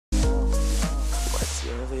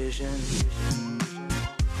your vision.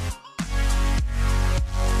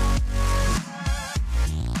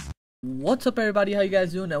 What's up everybody, how you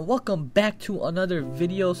guys doing, and welcome back to another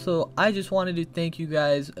video. So I just wanted to thank you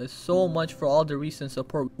guys so much for all the recent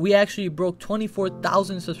support. We actually broke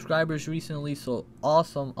 24,000 subscribers recently, so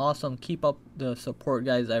awesome. Keep up the support,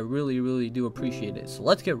 guys. I really do appreciate it. So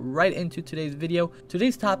let's get right into today's video.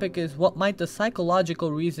 Today's topic is what might the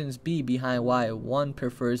psychological reasons be behind why one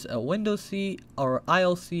prefers a window seat or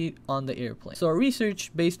aisle seat on the airplane. So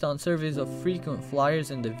research based on surveys of frequent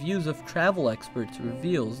flyers and the views of travel experts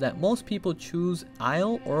reveals that most people choose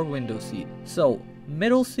aisle or window seat. So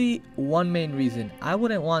middle seat, one main reason: I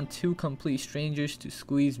wouldn't want two complete strangers to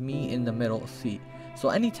squeeze me in the middle seat. So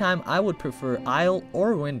anytime I would prefer aisle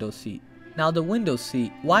or window seat. Now the window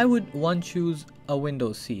seat, why would one choose a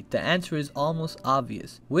window seat? The answer is almost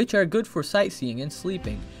obvious, which are good for sightseeing and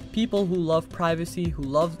sleeping. People who love privacy, who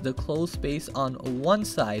love the closed space on one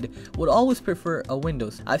side, would always prefer a window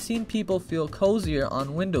seat. I've seen people feel cozier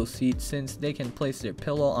on window seats since they can place their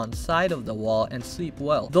pillow on side of the wall and sleep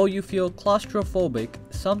well. Though you feel claustrophobic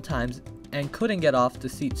sometimes and couldn't get off the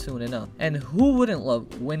seat soon enough. And who wouldn't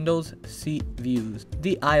love windows seat views?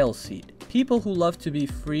 The aisle seat. People who love to be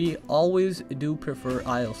free always do prefer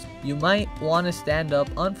aisles. You might want to stand up,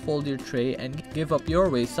 unfold your tray, and give up your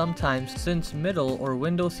way sometimes, since middle or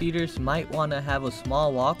window seaters might want to have a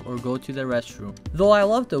small walk or go to the restroom. Though I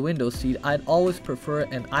love the window seat, I'd always prefer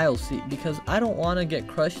an aisle seat because I don't want to get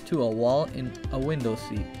crushed to a wall in a window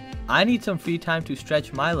seat. I need some free time to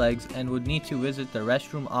stretch my legs and would need to visit the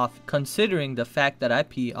restroom often, considering the fact that I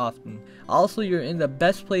pee often. Also, you're in the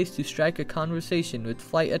best place to strike a conversation with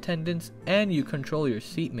flight attendants and you control your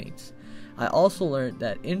seatmates. I also learned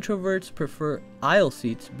that introverts prefer aisle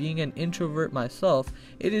seats. Being an introvert myself,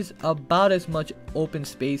 it is about as much open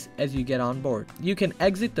space as you get on board. You can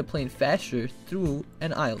exit the plane faster through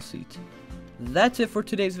an aisle seat. That's it for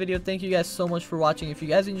today's video. Thank you guys so much for watching. If you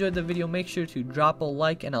guys enjoyed the video, make sure to drop a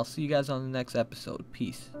like, and I'll see you guys on the next episode.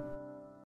 Peace.